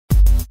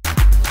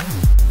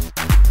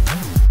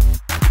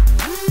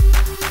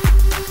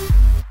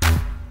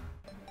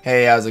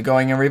Hey, how's it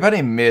going everybody?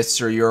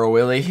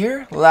 MrYourWilly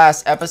here.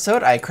 Last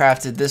episode I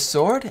crafted this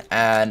sword,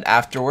 and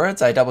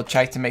afterwards I double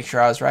checked to make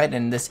sure I was right,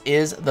 and this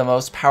is the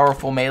most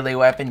powerful melee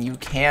weapon you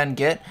can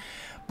get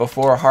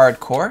before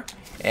hardcore,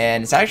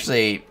 and it's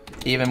actually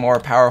even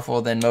more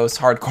powerful than most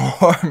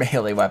hardcore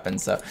melee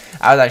weapons, so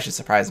I was actually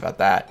surprised about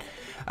that.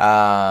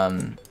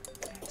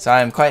 So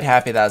I'm quite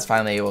happy that I was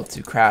finally able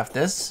to craft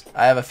this.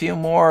 I have a few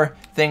more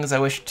things I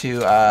wish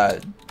to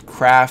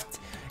craft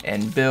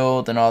and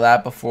build and all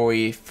that before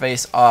we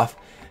face off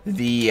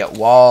the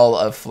wall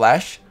of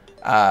flesh.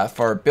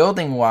 For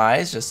building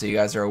wise, just so you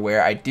guys are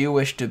aware, I do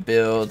wish to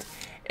build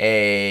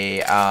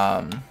a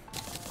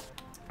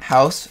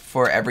house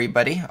for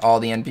everybody, all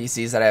the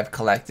NPCs that I have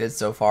collected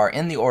so far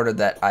in the order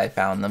that I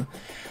found them.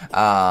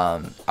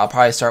 I'll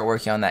probably start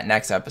working on that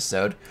next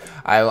episode.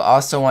 I will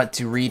also want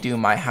to redo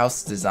my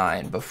house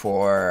design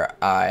before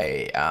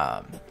I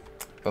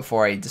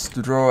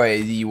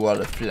destroy the wall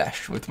of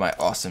flesh with my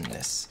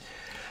awesomeness.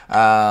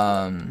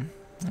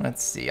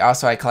 Let's see.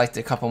 Also, I collected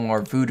a couple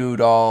more voodoo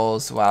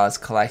dolls while I was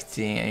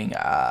collecting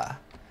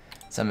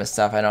some of the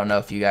stuff. I don't know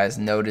if you guys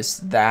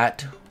noticed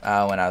that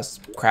when I was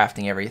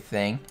crafting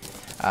everything.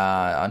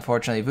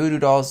 Unfortunately, voodoo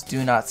dolls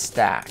do not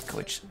stack,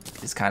 which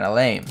is kind of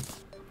lame.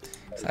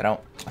 So I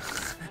don't,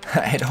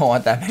 I don't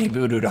want that many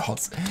voodoo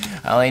dolls.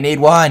 I only need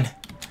one.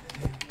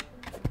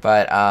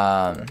 But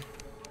of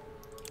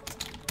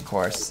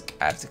course,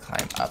 I have to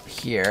climb up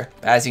here.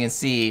 As you can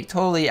see,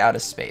 totally out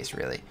of space,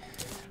 really.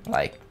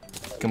 Like,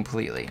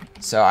 completely.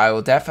 So I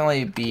will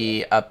definitely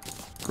be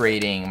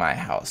upgrading my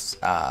house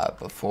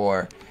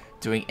before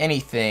doing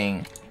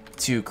anything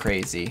too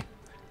crazy,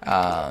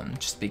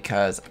 just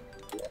because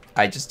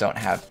I just don't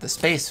have the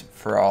space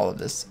for all of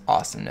this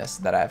awesomeness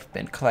that I've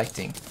been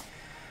collecting.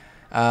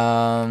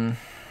 Let's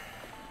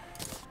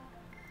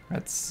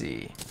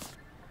see.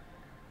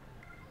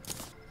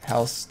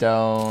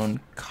 Hellstone,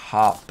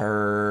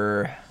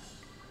 copper,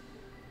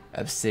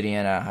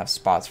 obsidian. I don't have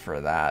spots for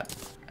that.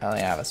 I don't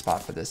have a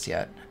spot for this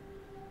yet.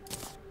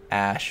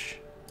 Ash.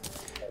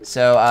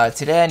 So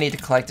today I need to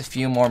collect a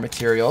few more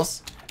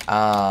materials,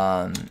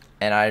 and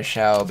I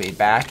shall be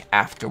back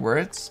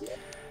afterwards.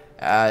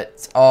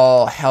 It's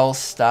all hell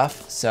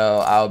stuff, so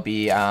I'll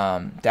be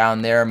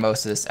down there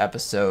most of this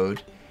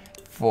episode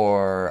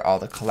for all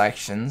the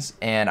collections,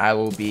 and I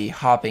will be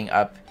hopping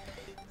up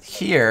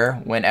here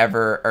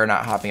whenever, or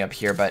not hopping up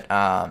here, but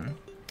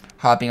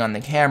hopping on the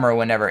camera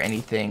whenever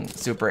anything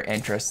super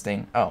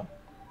interesting. Oh,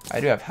 I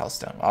do have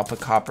hellstone. I'll put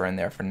copper in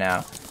there for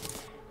now.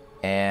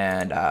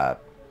 And,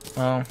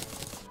 well,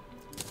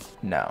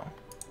 no.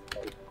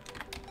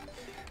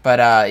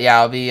 But, yeah,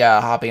 I'll be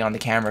hopping on the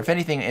camera. If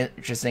anything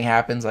interesting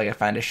happens, like I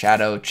find a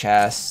shadow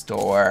chest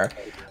or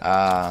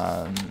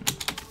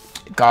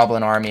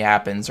goblin army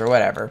happens or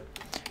whatever.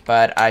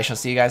 But I shall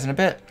see you guys in a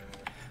bit.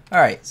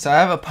 Alright, so I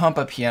have a pump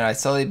up here, and I've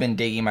slowly been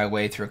digging my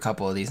way through a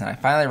couple of these, and I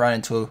finally run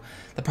into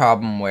the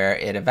problem where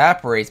it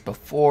evaporates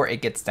before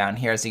it gets down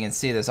here. As you can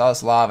see, there's all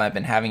this lava, I've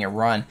been having it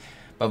run,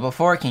 but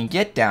before it can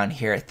get down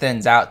here, it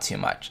thins out too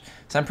much.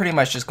 So I'm pretty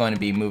much just going to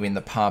be moving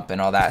the pump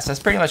and all that. So that's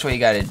pretty much what you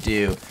got to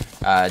do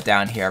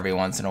down here every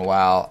once in a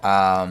while.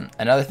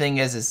 Another thing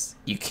is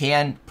you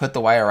can put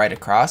the wire right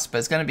across, but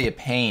it's going to be a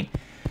pain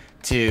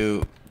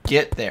to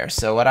get there.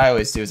 So what I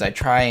always do is I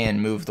try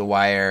and move the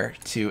wire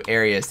to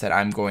areas that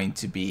I'm going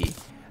to be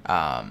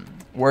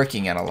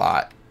working in a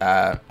lot.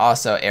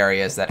 Also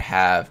areas that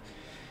have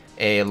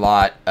a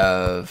lot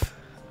of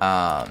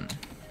a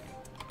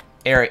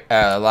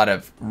lot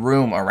of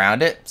room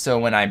around it, so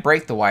when I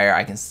break the wire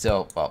I can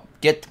still, well,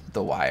 get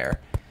the wire.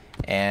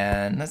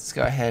 And let's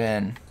go ahead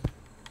and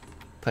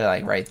put it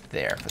like right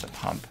there for the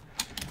pump.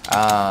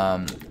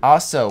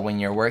 Also, when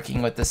you're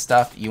working with this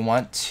stuff, you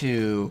want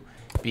to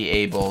be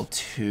able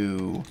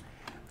to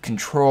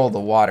control the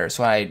water.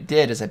 So what I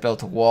did is I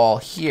built a wall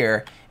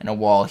here and a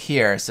wall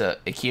here, so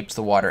it keeps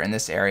the water in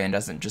this area and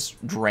doesn't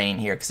just drain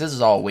here, because this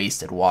is all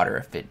wasted water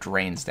if it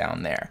drains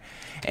down there,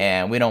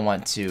 and we don't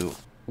want to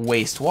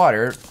waste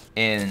water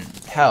in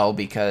hell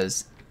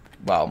because,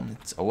 well,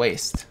 it's a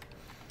waste.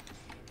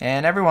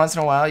 And every once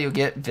in a while you'll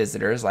get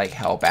visitors like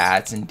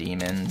hellbats and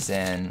demons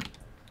and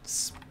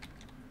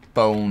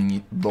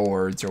bone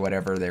lords or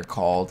whatever they're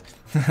called,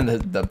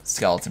 the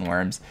skeleton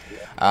worms.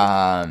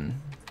 But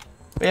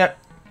yeah,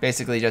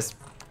 basically just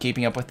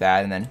keeping up with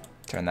that, and then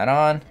turn that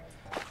on,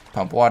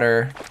 pump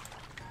water,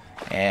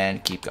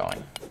 and keep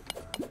going.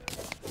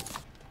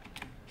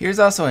 Here's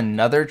also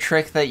another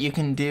trick that you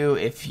can do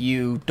if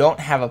you don't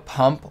have a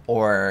pump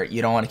or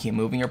you don't want to keep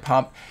moving your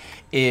pump,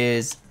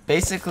 is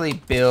basically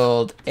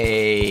build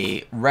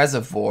a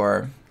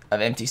reservoir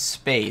of empty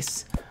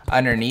space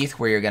underneath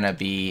where you're going to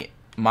be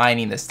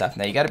mining this stuff.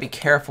 Now you got to be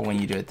careful when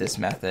you do it this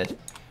method,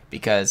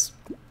 because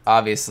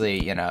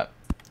obviously, you know,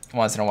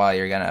 once in a while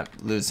you're going to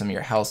lose some of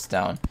your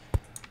hellstone.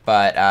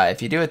 But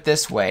if you do it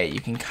this way, you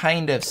can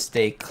kind of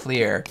stay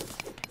clear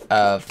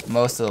of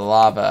most of the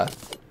lava,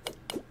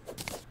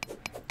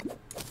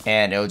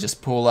 and it'll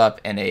just pool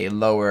up in a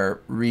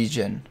lower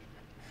region.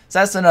 So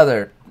that's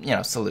another, you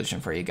know,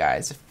 solution for you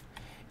guys if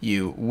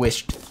you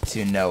wished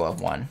to know of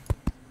one.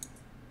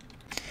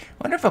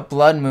 wonder if a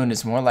blood moon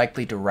is more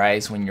likely to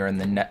rise when you're in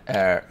the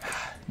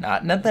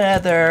not in the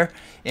nether,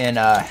 in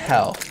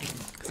hell.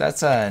 'Cause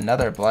that's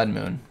another blood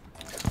moon.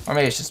 Or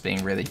maybe it's just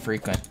being really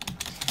frequent.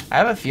 I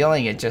have a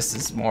feeling it just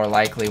is more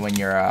likely when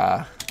you're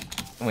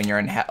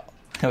in hell,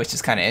 which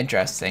is kind of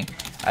interesting.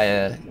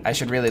 I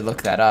should really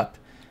look that up.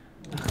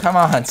 Come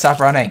on, stop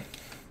running.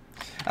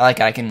 I like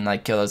it. I can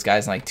like kill those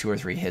guys in like 2 or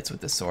 3 hits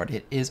with this sword.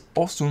 It is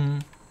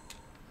awesome.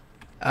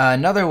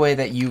 Another way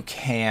that you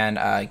can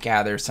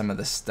gather some of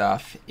the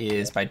stuff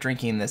is by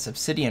drinking this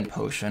obsidian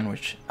potion,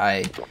 which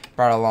I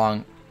brought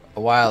along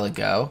a while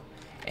ago,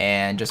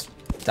 and just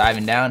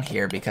diving down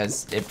here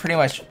because it pretty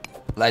much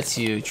lets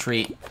you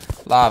treat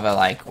lava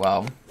like,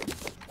 well,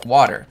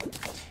 water.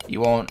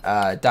 You won't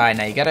die.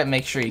 Now you gotta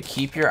make sure you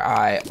keep your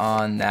eye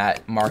on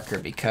that marker,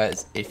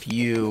 because if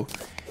you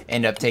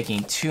end up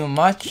taking too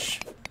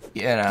much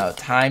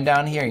time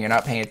down here and you're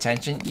not paying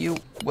attention, you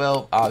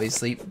will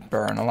obviously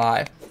burn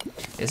alive.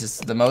 This is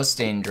the most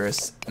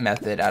dangerous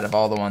method out of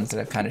all the ones that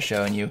I've kind of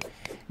shown you.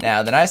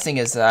 Now the nice thing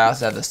is that I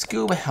also have the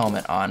scuba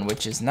helmet on,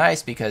 which is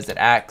nice because it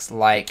acts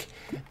like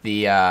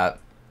the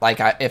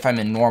if I'm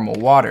in normal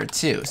water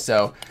too.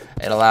 So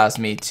it allows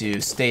me to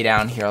stay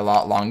down here a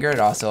lot longer. It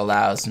also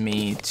allows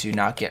me to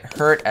not get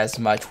hurt as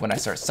much when I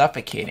start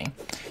suffocating.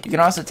 You can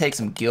also take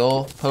some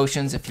gill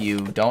potions if you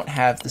don't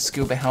have the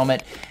scuba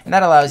helmet, and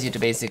that allows you to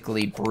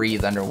basically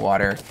breathe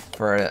underwater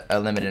for a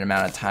limited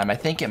amount of time. I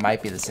think it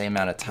might be the same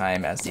amount of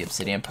time as the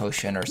obsidian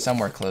potion or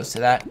somewhere close to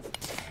that.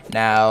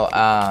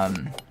 Now,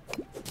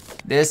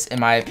 this, in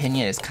my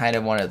opinion, is kind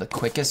of one of the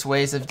quickest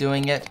ways of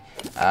doing it,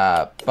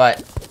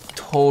 but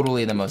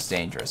totally the most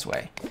dangerous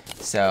way.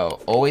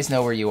 So always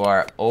know where you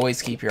are,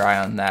 always keep your eye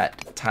on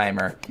that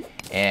timer,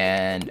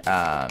 and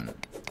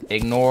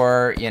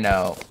ignore,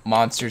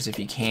 monsters if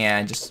you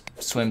can. Just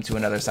swim to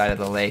another side of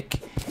the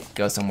lake,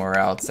 go somewhere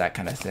else, that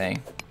kind of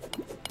thing.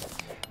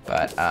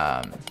 But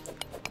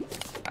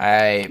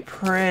I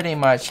pretty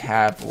much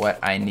have what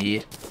I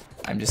need.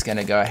 I'm just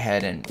gonna go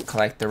ahead and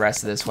collect the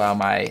rest of this while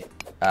my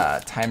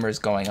timer is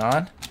going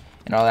on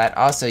and all that.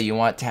 Also, you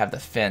want to have the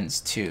fins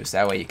too, so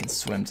that way you can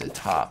swim to the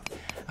top.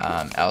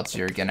 Else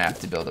you're gonna have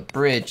to build a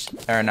bridge,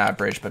 or not a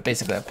bridge, but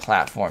basically a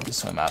platform to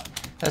swim up.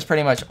 That's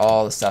pretty much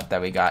all the stuff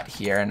that we got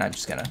here, and I'm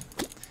just gonna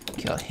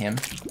kill him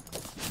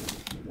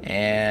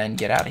and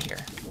get out of here.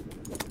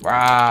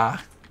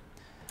 Rah!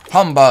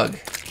 Humbug!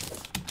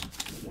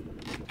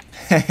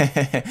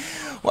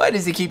 Why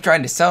does he keep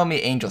trying to sell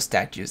me angel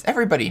statues?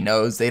 Everybody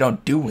knows they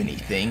don't do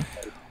anything.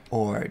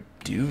 Or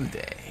do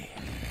they?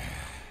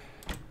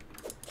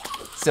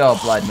 Still a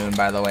blood moon,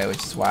 by the way,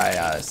 which is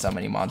why so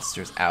many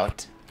monsters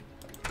out.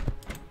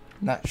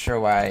 Not sure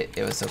why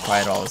it was so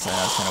quiet all of a sudden.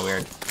 That was kind of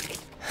weird.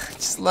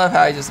 Just love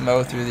how I just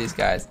mow through these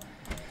guys.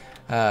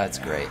 It's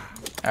great.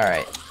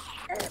 Alright.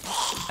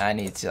 I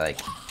need to,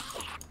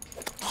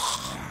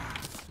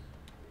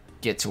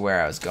 get to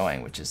where I was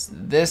going, which is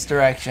this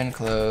direction.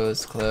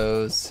 Close,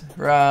 close,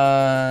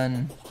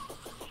 run.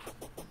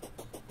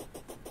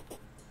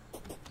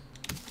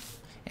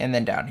 And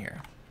then down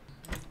here.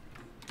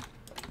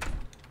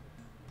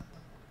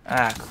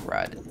 Ah,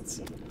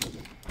 crud.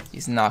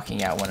 He's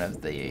knocking out one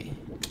of the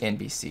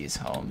NPC's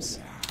homes.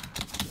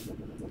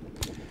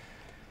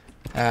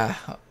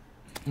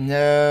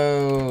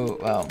 No.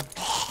 Well,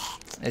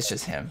 it's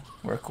just him.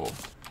 We're cool.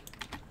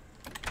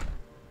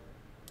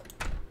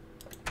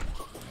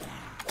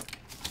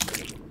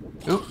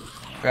 Oop.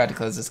 Forgot to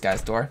close this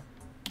guy's door.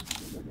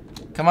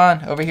 Come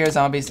on. Over here,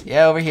 zombies.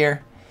 Yeah, over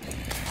here.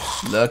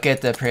 Look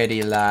at the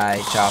pretty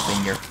light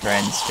chopping your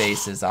friends'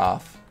 faces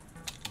off.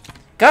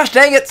 Gosh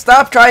dang it.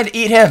 Stop trying to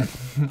eat him.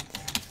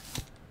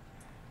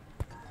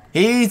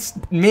 He's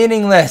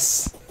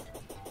meaningless.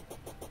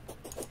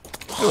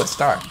 Ooh, a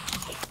star.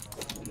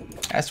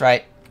 That's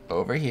right.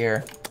 Over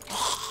here.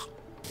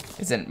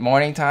 Is it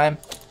morning time?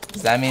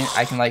 Does that mean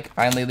I can,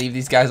 finally leave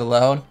these guys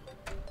alone?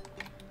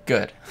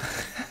 Good.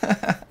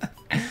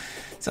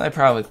 So my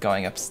problem with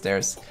going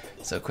upstairs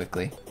so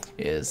quickly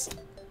is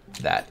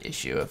that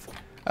issue of,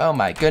 oh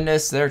my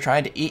goodness, they're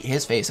trying to eat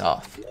his face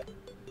off.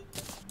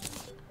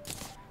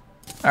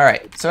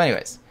 Alright, so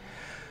anyways.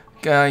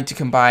 Going to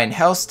combine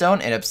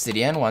hellstone and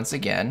obsidian once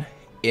again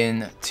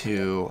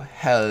into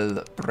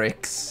hell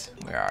bricks.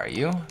 Where are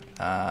you?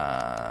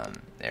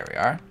 There we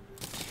are.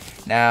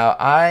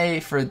 Now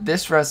for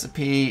this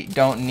recipe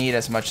don't need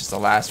as much as the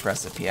last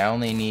recipe. I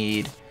only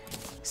need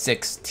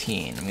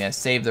 16. I'm gonna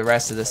save the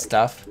rest of the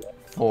stuff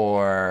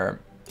for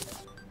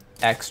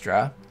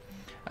extra.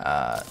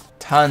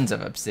 Tons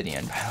of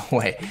obsidian, by the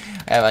way.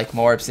 I have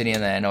more obsidian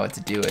than I know what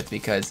to do with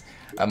because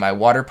of my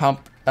water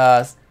pump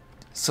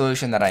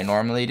solution that I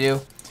normally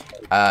do.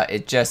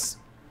 It just,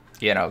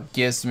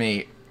 gives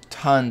me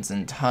tons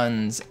and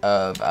tons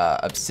of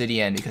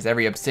obsidian, because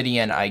every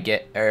obsidian I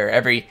get, or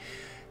every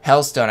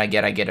hellstone I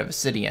get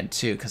obsidian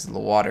too because of the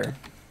water.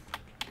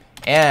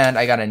 And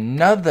I got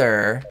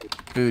another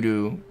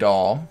voodoo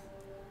doll.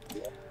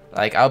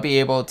 I'll be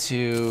able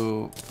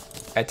to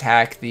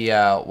attack the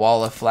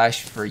wall of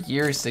flesh for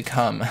years to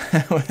come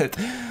with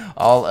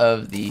all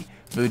of the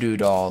voodoo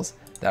dolls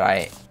that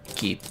I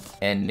keep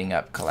ending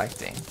up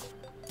collecting.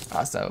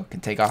 Also, can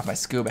take off my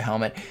scuba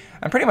helmet.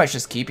 I'm pretty much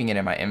just keeping it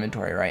in my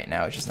inventory right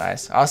now, which is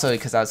nice. Also,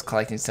 because I was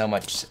collecting so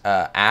much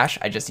ash,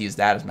 I just used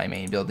that as my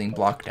main building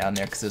block down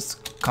there because it's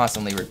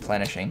constantly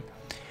replenishing.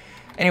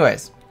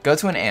 Anyways, go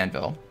to an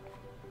anvil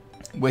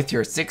with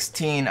your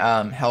 16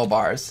 hell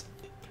bars.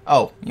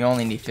 Oh, you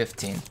only need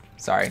 15.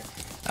 Sorry.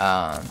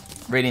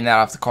 Reading that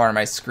off the corner of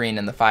my screen,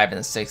 and the 5 and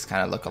the 6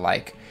 kind of look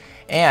alike.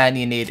 And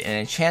you need an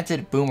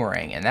enchanted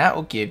boomerang, and that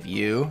will give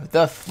you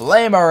the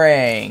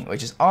flamerang,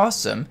 which is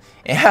awesome.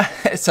 Yeah,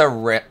 it's a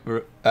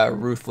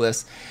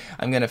ruthless.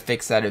 I'm going to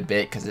fix that a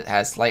bit because it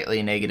has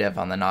slightly negative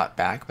on the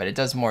knockback, but it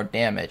does more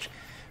damage.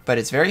 But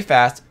it's very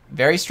fast,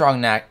 very strong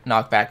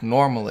knockback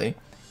normally.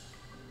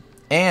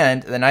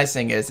 And the nice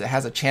thing is it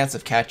has a chance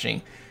of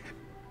catching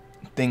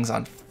things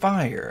on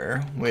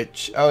fire,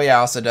 which, oh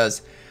yeah, also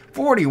does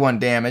 41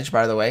 damage,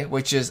 by the way,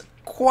 which is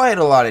quite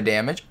a lot of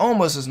damage,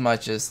 almost as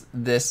much as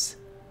this.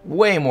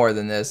 Way more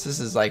than this. This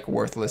is like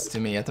worthless to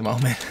me at the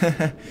moment.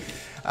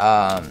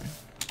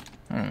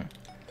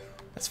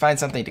 Let's find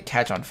something to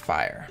catch on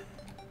fire.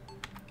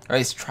 Or at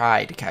least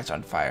try to catch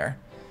on fire.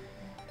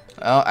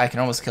 Well, I can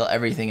almost kill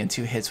everything in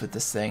 2 hits with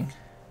this thing.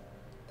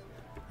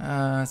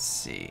 Let's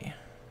see.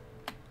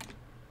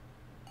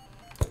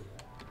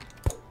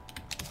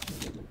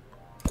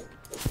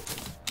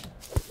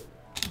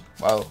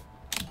 Whoa.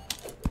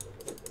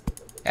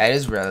 Yeah, it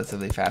is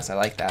relatively fast. I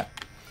like that.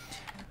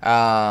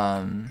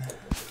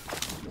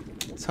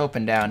 It's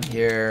hoping down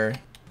here.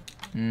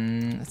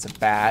 It's a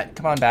bat.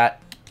 Come on,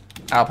 bat.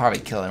 I'll probably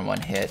kill it in 1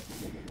 hit.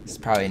 It's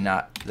probably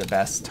not the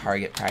best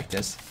target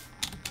practice.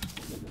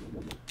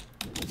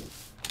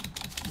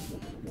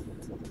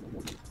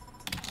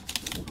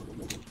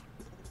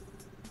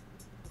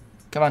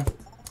 Come on.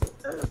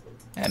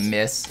 And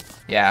miss.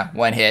 Yeah,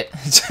 1 hit.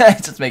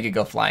 Just make it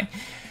go flying.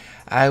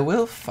 I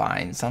will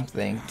find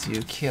something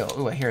to kill.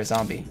 Ooh, I hear a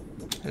zombie.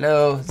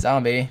 Hello,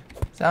 zombie.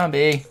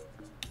 Zombie.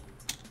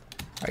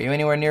 Are you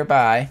anywhere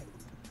nearby?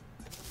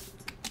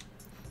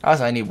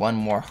 Also, I need 1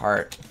 more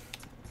heart.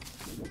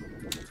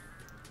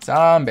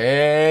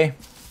 Zombie.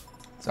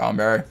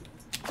 Zombie.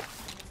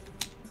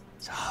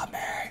 Zombie.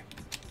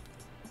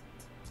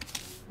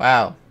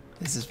 Wow.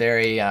 This is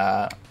very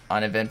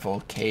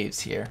uneventful caves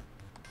here.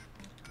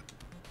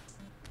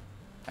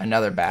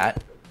 Another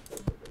bat.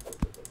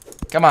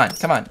 Come on,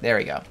 come on. There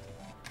we go.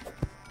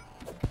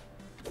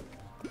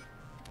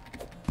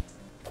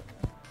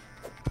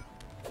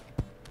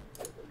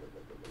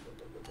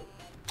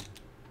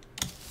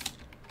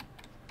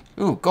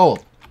 Ooh,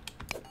 gold.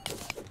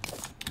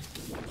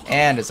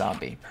 And a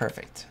zombie.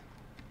 Perfect.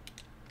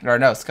 Or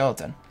no,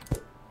 skeleton.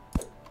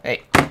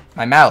 Hey,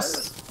 my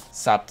mouse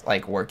stopped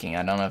like working.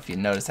 I don't know if you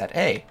noticed that.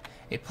 Hey,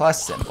 a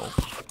plus symbol.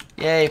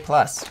 Yay,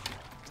 plus.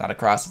 It's not a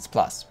cross, it's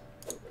plus.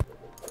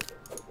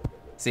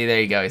 See,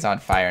 there you go. He's on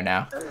fire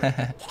now.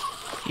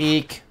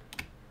 Eek.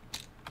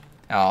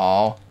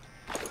 Oh.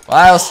 Well,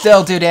 I'll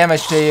still do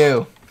damage to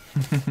you.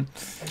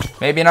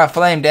 Maybe not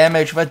flame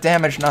damage, but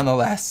damage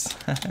nonetheless.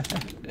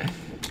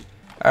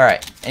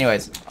 Alright,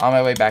 anyways, on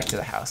my way back to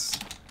the house.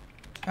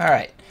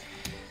 Alright,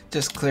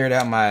 just cleared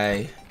out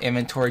my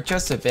inventory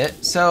just a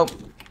bit. So,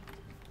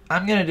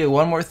 I'm going to do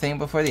one more thing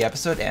before the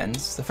episode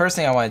ends. The first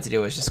thing I wanted to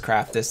do was just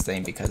craft this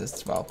thing because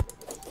it's, well,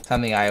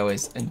 something I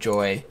always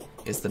enjoy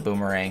is the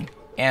boomerang.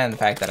 And the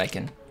fact that I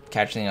can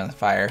catch things on the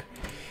fire.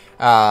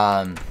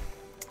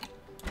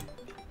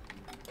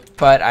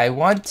 But I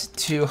want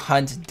to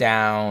hunt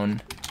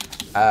down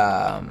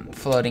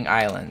floating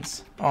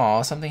islands.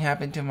 Oh, something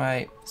happened to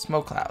my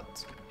smoke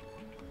clouds.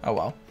 Oh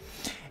well.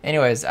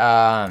 Anyways,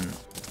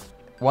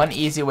 one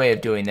easy way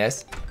of doing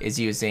this is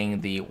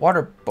using the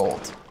water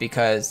bolt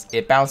because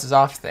it bounces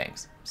off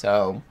things.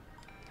 So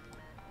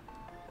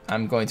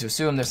I'm going to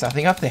assume there's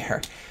nothing up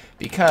there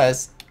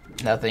because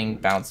nothing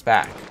bounced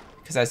back.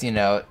 Because as you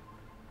know, it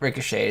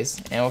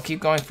ricochets and will keep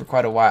going for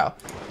quite a while.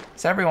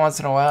 So every once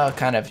in a while, I'll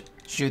kind of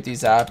shoot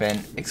these up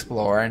and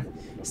explore and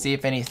see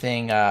if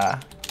anything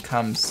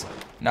comes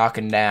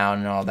knocking down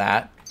and all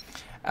that.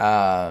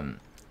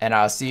 And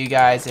I'll see you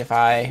guys if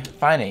I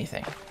find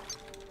anything.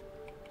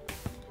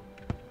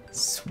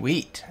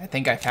 Sweet. I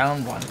think I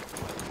found one.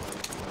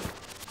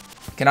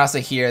 You can also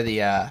hear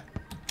the,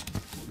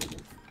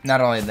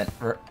 not only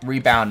the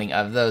rebounding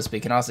of those, but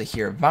you can also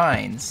hear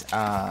vines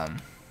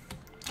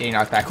getting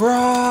knocked back.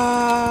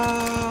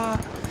 Roar!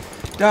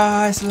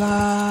 Die,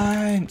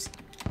 slimes!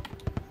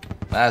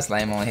 Well, that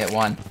slime only hit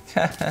 1.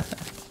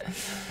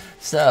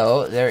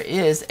 So, there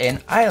is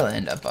an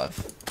island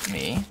above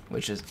me,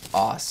 which is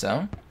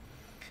awesome.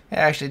 It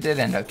actually did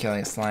end up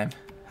killing a slime.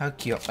 How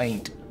cute.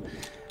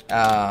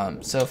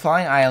 So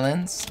flying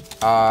islands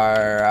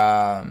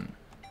are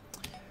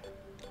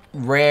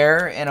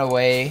rare in a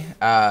way.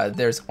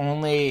 There's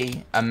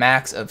only a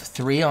max of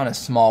 3 on a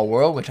small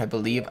world, which I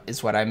believe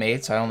is what I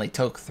made, so I only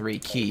took 3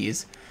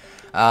 keys.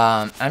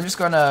 I'm just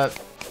gonna...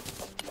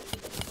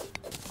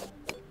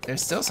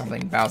 There's still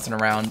something bouncing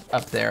around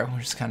up there,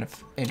 which is kind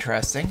of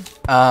interesting.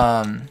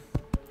 I'm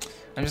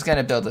just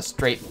gonna build a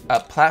straight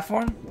up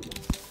platform.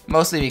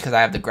 Mostly because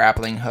I have the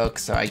grappling hook,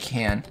 so I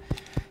can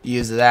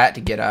use that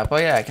to get up. Oh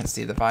yeah, I can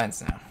see the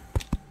vines now.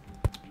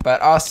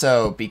 But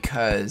also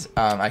because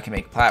I can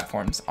make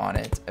platforms on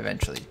it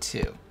eventually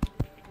too.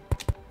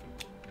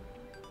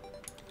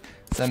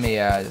 So let me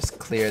just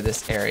clear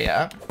this area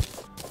up.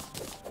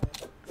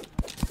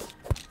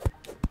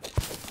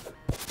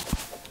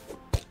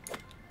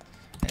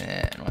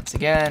 And once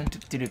again,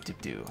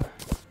 do.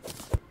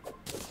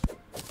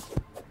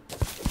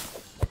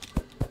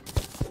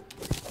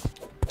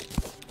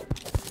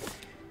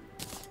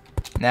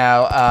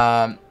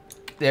 Now,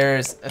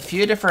 there's a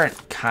few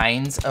different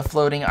kinds of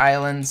floating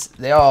islands.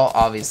 They all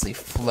obviously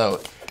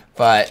float,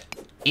 but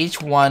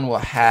each one will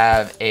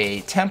have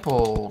a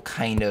temple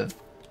kind of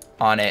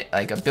on it,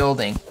 like a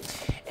building,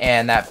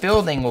 and that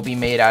building will be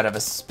made out of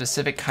a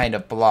specific kind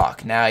of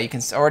block. Now, you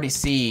can already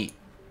see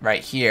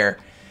right here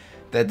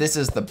that this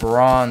is the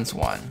bronze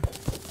one.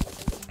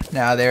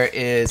 Now, there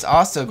is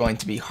also going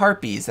to be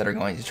harpies that are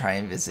going to try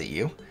and visit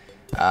you.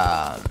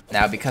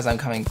 Now, because I'm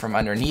coming from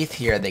underneath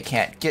here, they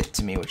can't get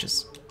to me, which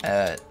is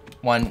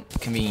one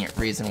convenient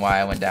reason why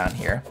I went down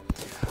here.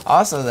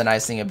 Also, the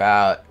nice thing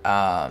about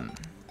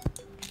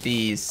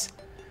these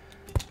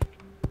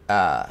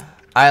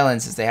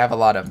islands is they have a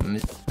lot of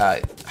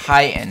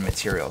high-end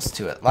materials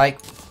to it, like,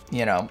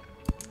 you know,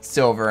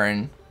 silver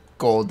and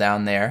gold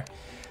down there.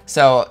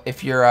 So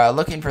if you're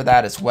looking for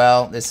that as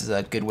well, this is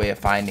a good way of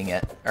finding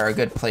it, or a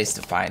good place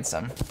to find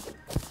some.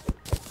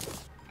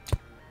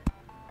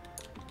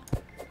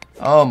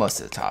 Almost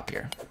to the top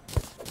here.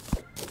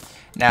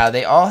 Now,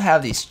 they all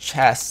have these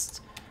chests.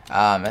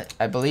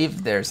 I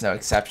believe there's no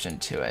exception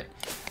to it.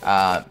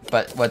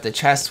 But what the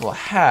chests will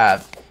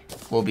have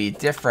will be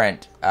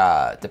different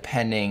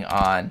depending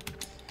on,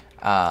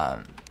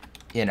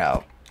 you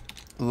know,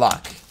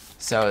 luck.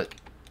 So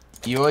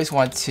you always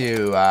want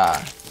to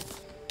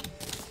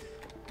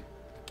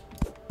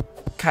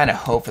kind of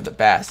hope for the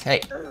best.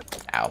 Hey,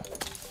 ow.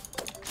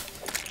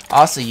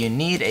 Also, you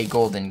need a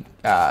golden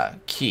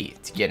key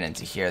to get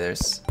into here.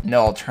 There's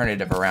no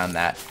alternative around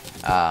that.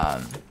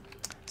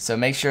 So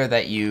make sure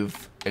that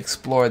you've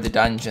explored the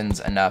dungeons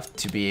enough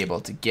to be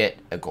able to get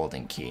a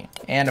golden key.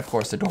 And of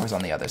course the door's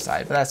on the other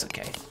side, but that's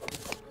okay.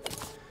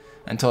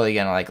 I'm totally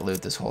gonna like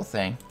loot this whole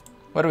thing.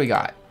 What do we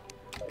got?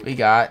 We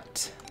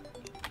got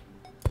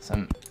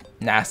some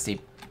nasty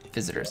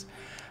visitors.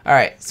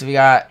 Alright, so we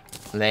got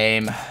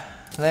lame,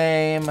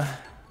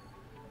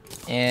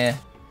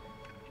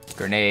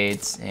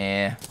 grenades,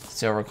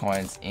 silver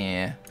coins,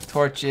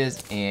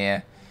 torches,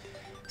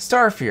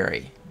 Star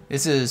Fury.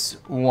 This is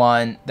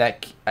one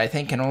that I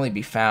think can only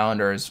be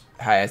found, or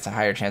has a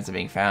higher chance of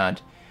being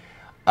found,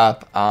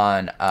 up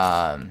on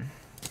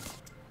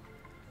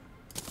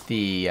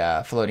the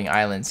floating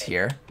islands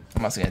here.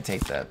 I'm also going to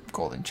take the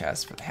golden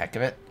chest for the heck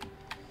of it.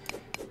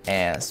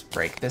 And let's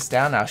break this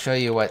down. I'll show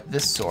you what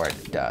this sword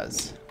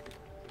does.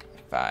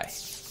 If I...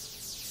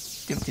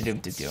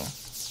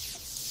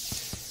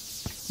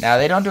 Now,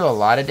 they don't do a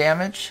lot of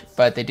damage,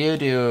 but they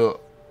do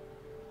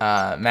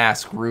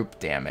mass group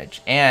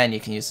damage. And you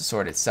can use the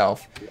sword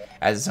itself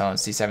as its own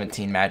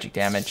C17 magic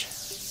damage.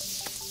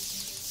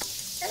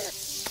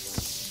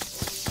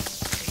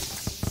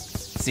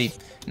 See,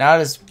 not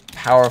as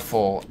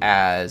powerful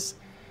as,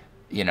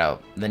 you know,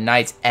 the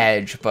Knight's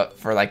Edge, but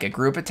for like a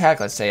group attack,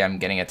 let's say I'm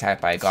getting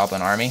attacked by a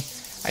goblin army,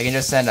 I can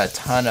just send a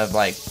ton of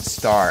like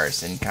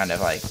stars and kind of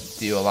like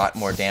do a lot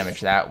more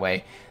damage that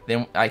way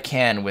than I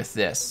can with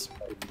this.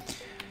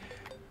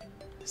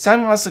 So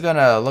I'm also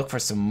gonna look for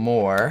some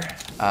more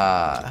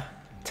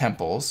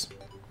temples,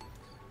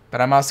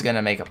 but I'm also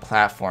gonna make a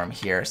platform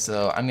here,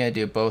 so I'm gonna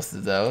do both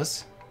of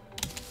those,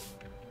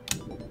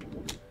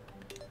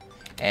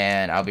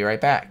 and I'll be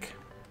right back.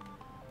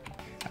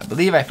 I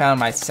believe I found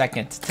my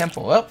second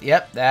temple. Oh,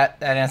 yep,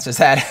 that answers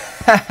that.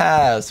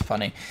 That was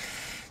funny.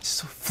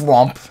 Just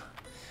flump.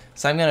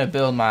 So I'm gonna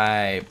build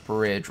my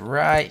bridge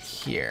right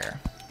here.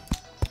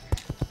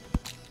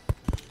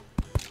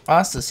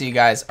 Also, so you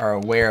guys are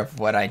aware of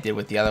what I did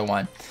with the other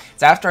one.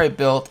 It's after I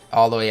built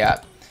all the way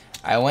up,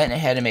 I went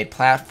ahead and made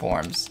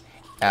platforms,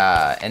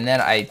 and then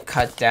I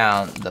cut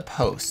down the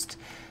post.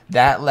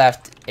 That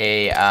left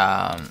a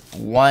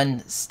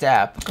one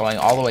step going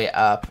all the way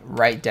up,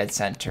 right dead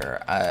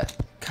center.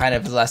 Kind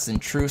of less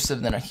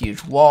intrusive than a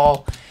huge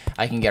wall.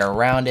 I can get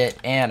around it,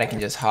 and I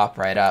can just hop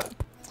right up.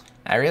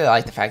 I really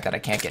like the fact that I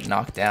can't get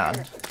knocked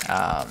down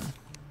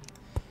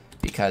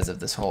because of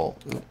this whole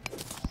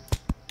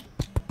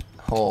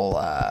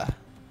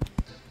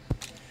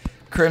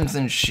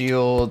Crimson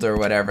Shield or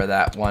whatever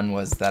that one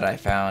was that I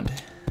found.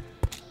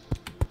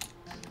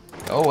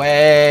 Go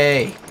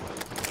away!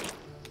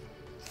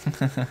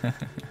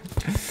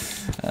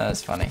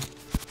 That's funny.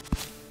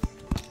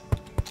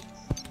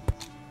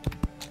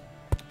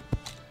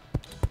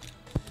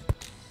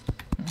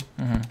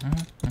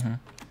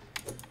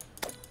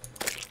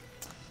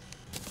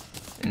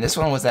 And this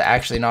one was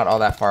actually not all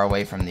that far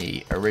away from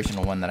the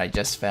original one that I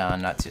just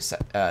found not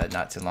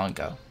too long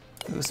ago.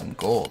 Ooh, some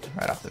gold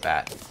right off the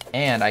bat.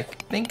 And I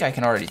think I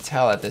can already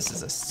tell that this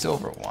is a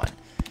silver one.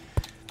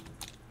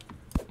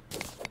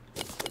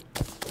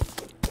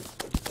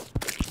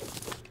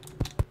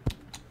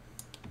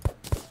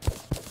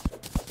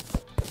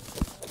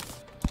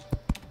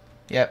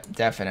 Yep,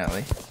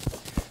 definitely.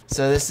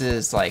 So this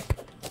is like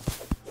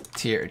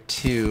tier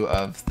 2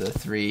 of the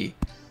 3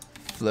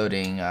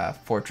 floating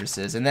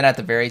fortresses. And then at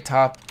the very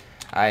top,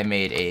 I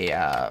made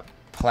a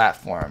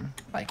platform,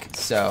 like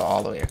so,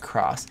 all the way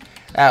across.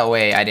 That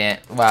way I didn't,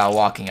 while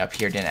walking up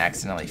here, didn't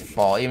accidentally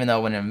fall, even though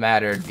it wouldn't have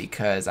mattered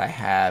because I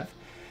have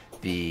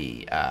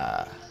the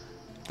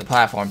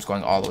platforms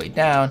going all the way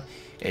down.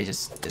 It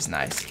just is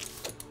nice.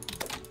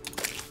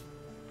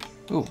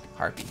 Ooh,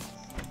 harpy.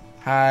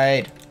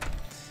 Hide.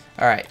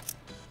 Alright.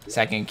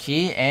 Second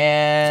key,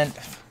 and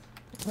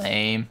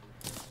lame.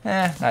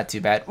 Not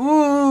too bad.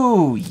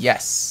 Ooh,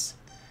 yes.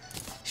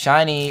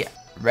 Shiny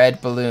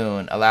red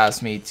balloon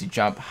allows me to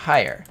jump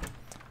higher.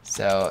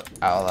 So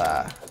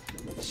I'll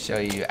show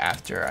you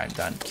after I'm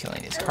done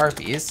killing these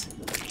harpies.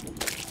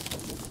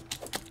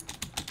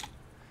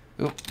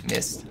 Oop,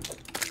 missed.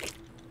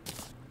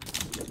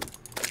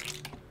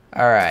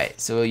 Alright,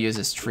 so we'll use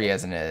this tree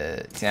as an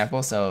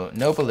example. So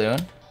no balloon.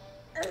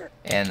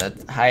 And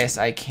the highest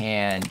I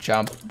can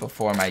jump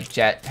before my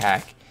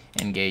jetpack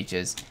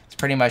engages is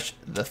pretty much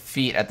the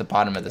feet at the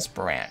bottom of this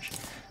branch.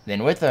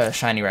 Then with the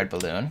shiny red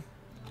balloon,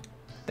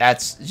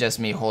 that's just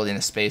me holding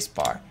the space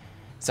bar.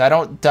 So I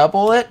don't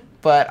double it,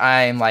 but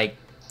I'm like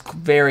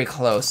very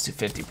close to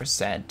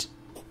 50%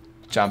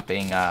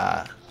 jumping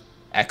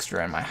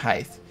extra in my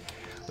height,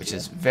 which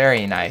is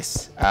very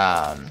nice.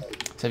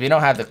 So if you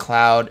don't have the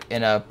cloud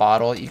in a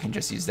bottle, you can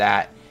just use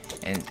that.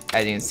 And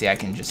as you can see, I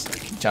can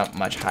just jump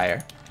much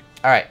higher.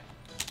 Alright.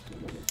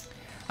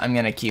 I'm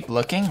going to keep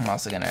looking. I'm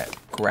also going to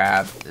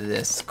grab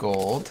this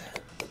gold.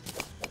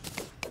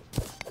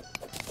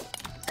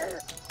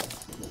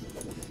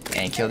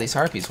 And kill these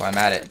harpies while I'm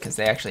at it, because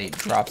they actually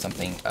drop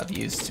something of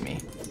use to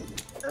me.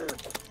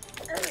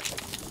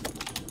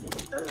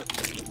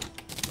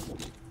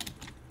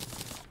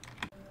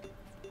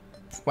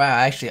 Wow,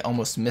 I actually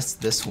almost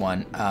missed this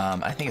one.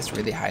 I think it's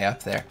really high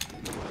up there.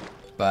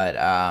 But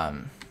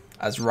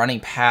I was running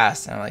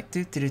past and I'm like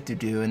do do do do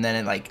do, and then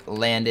it like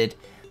landed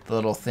the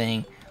little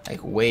thing like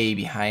way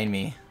behind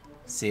me.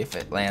 See if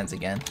it lands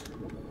again.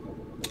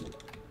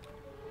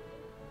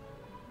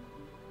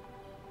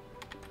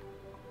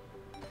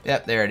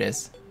 Yep, there it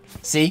is.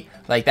 See?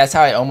 Like that's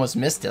how I almost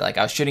missed it. Like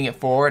I was shooting it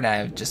forward and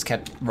I just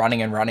kept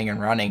running and running and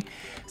running.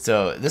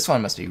 So this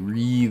one must be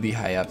really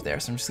high up there.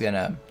 So I'm just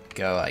gonna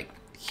go like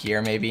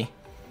here maybe.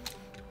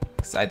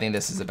 So I think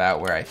this is about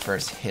where I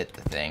first hit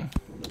the thing.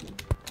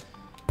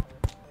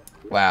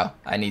 Wow,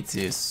 I need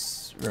to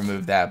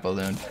remove that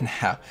balloon for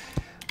now.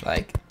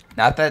 Like,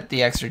 not that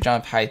the extra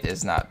jump height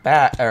is not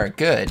bad or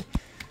good.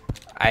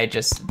 I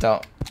just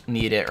don't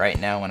need it right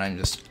now when I'm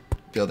just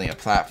building a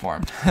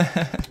platform.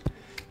 I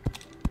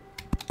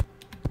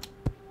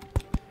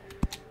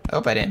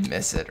hope I didn't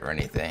miss it or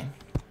anything.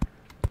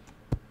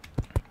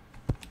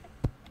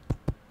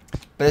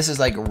 But this is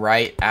like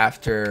right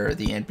after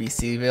the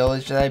NPC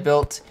village that I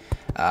built.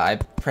 I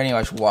pretty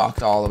much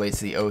walked all the way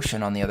to the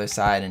ocean on the other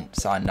side and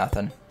saw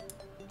nothing.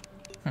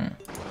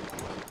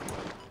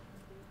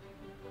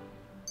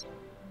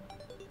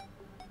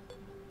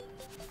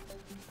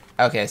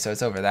 Okay, so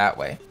it's over that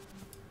way.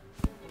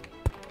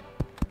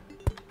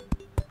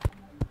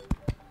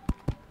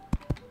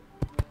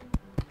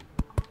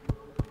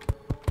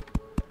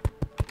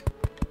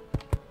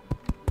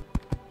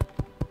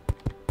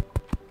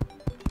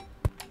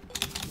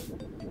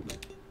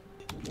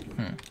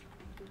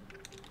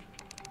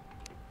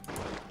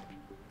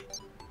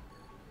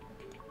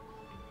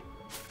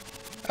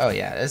 Oh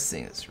yeah, this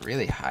thing is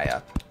really high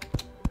up.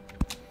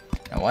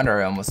 No wonder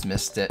I almost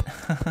missed it.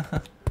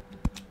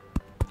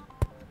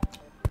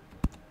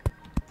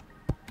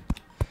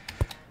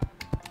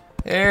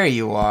 There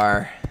you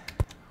are.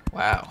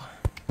 Wow.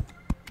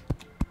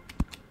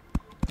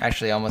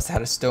 Actually, almost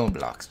had a stone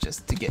blocks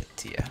just to get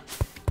to you.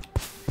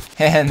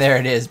 And there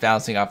it is,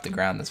 bouncing off the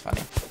ground. That's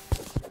funny.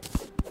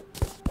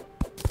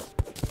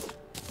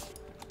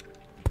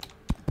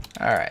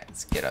 Alright,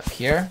 let's get up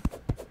here.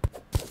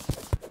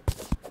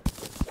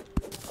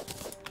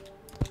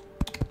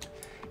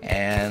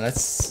 And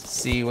let's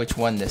see which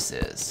one this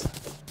is.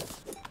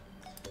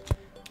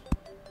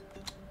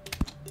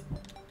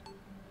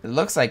 It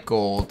looks like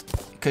gold.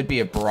 It could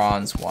be a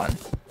bronze one.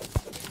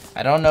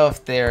 I don't know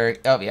if they're...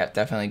 Oh, yeah,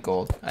 definitely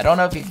gold. I don't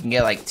know if you can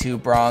get like 2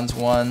 bronze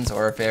ones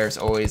or if there's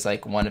always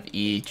like one of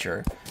each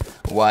or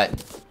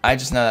what. I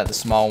just know that the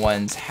small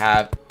ones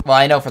have... Well,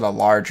 I know for the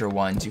larger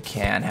ones you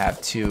can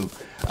have 2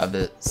 of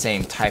the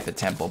same type of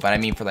temple. But I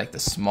mean for like the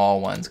small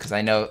ones, because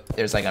I know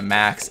there's like a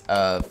max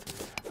of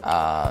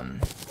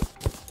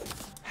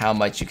how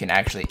much you can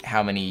actually...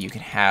 How many you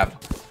can have,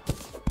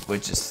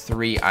 which is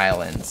 3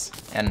 islands.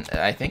 And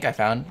I think I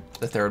found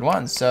the 3rd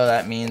one, so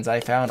that means I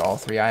found all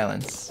 3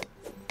 islands.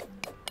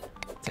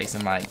 Take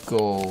some of my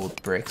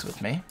gold bricks with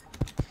me.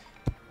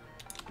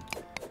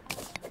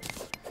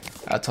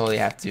 I'll totally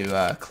have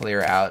to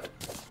clear out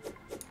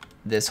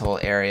this whole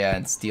area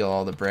and steal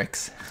all the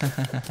bricks.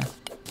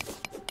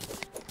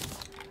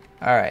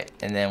 Alright,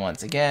 and then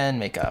once again,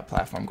 make a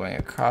platform going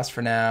across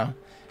for now.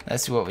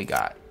 Let's see what we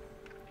got.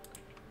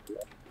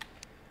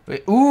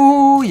 Wait,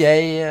 ooh,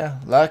 yeah.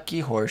 Lucky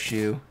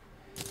horseshoe.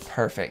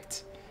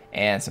 Perfect.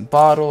 And some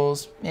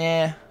bottles.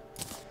 Yeah.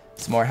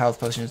 Some more health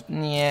potions.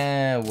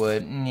 Yeah.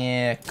 Wood.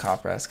 Yeah.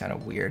 Copper. That's kind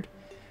of weird.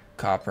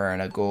 Copper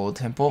and a gold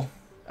temple.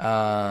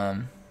 I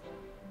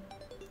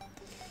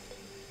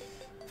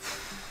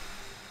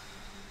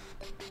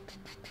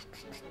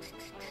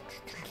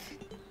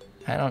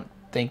don't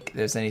think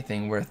there's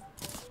anything worth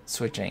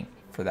switching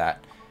for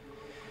that.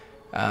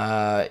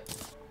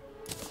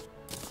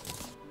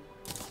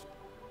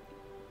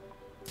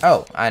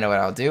 Oh, I know what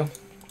I'll do.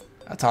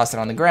 I'll toss it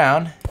on the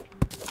ground.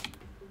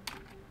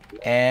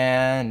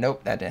 And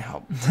nope, that didn't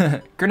help.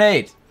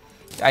 Grenade!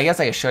 I guess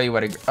I can show you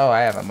what a... Oh,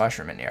 I have a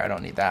mushroom in here. I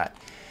don't need that.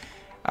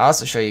 I'll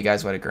also show you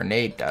guys what a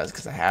grenade does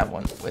because I have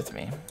one with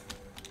me.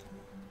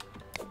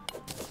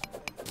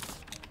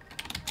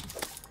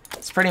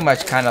 It's pretty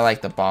much kind of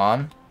like the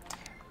bomb,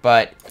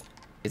 but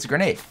it's a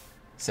grenade.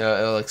 So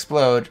it'll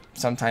explode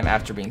sometime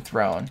after being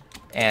thrown.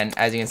 And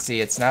as you can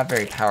see, it's not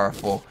very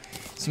powerful.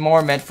 It's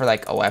more meant for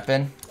like a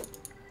weapon.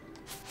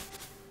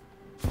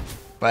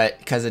 But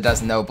because it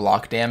does no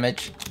block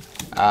damage.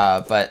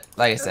 But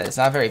like I said, it's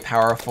not very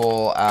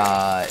powerful.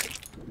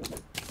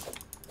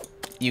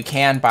 You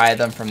can buy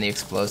them from the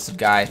explosive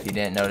guy. If you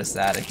didn't notice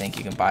that, I think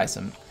you can buy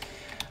some.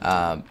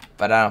 But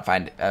I don't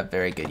find a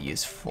very good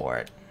use for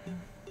it.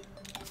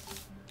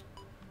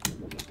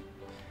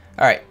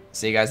 Alright,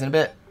 see you guys in a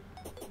bit.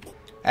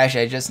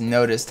 Actually, I just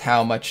noticed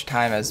how much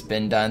time has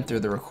been done through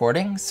the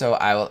recording, so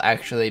I will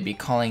actually be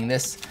calling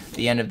this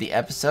the end of the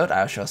episode.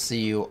 I shall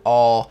see you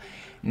all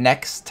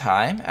next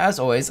time. As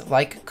always,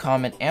 like,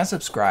 comment, and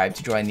subscribe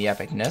to join the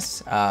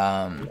epicness.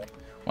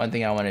 One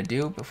thing I want to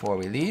do before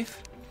we leave.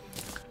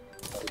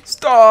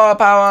 Star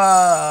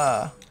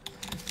power!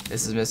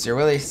 This is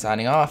MrYourWilly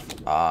signing off.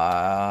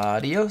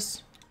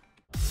 Adios.